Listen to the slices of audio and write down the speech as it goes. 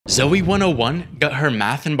Zoey 101 got her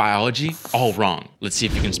math and biology all wrong. Let's see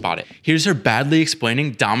if you can spot it. Here's her badly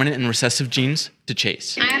explaining dominant and recessive genes to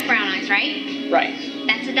Chase. I have brown eyes, right? Right.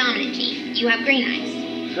 That's a dominant gene. You have green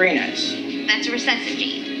eyes. Green eyes. That's a recessive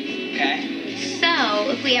gene. Okay.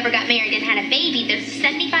 So, if we ever got married and had a baby, there's a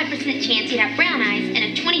 75% chance he'd have brown eyes and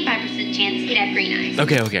a 25% chance he'd have green eyes.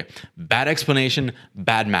 Okay. Bad explanation,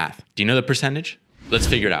 bad math. Do you know the percentage? Let's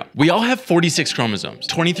figure it out. We all have 46 chromosomes,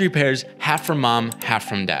 23 pairs, half from mom, half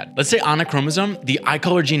from dad. Let's say on a chromosome, the eye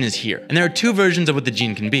color gene is here. And there are two versions of what the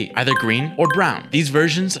gene can be, either green or brown. These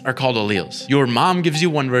versions are called alleles. Your mom gives you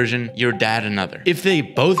one version, your dad another. If they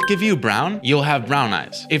both give you brown, you'll have brown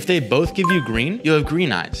eyes. If they both give you green, you'll have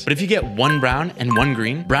green eyes. But if you get one brown and one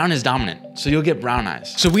green, brown is dominant, so you'll get brown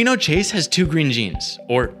eyes. So we know Chase has two green genes,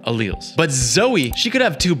 or alleles. But Zoey, she could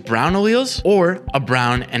have two brown alleles, or a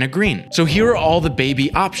brown and a green. So here are all the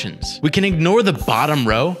baby options. We can ignore the bottom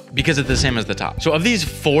row because it's the same as the top. So of these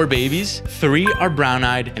 4 babies, 3 are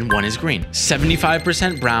brown-eyed and 1 is green.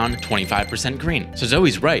 75% brown, 25% green. So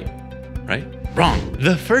Zoey's right? Wrong.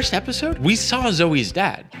 The first episode, we saw Zoey's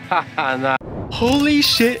dad. Nah. Holy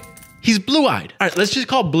shit. He's blue-eyed. All right, let's just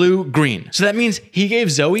call blue green. So that means he gave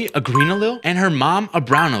Zoey a green allele and her mom a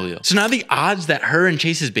brown allele. So now the odds that her and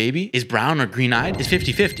Chase's baby is brown or green-eyed is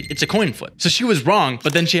 50-50. It's a coin flip. So she was wrong,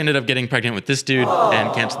 but then she ended up getting pregnant with this dude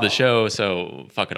and canceled the show, so fuck it all.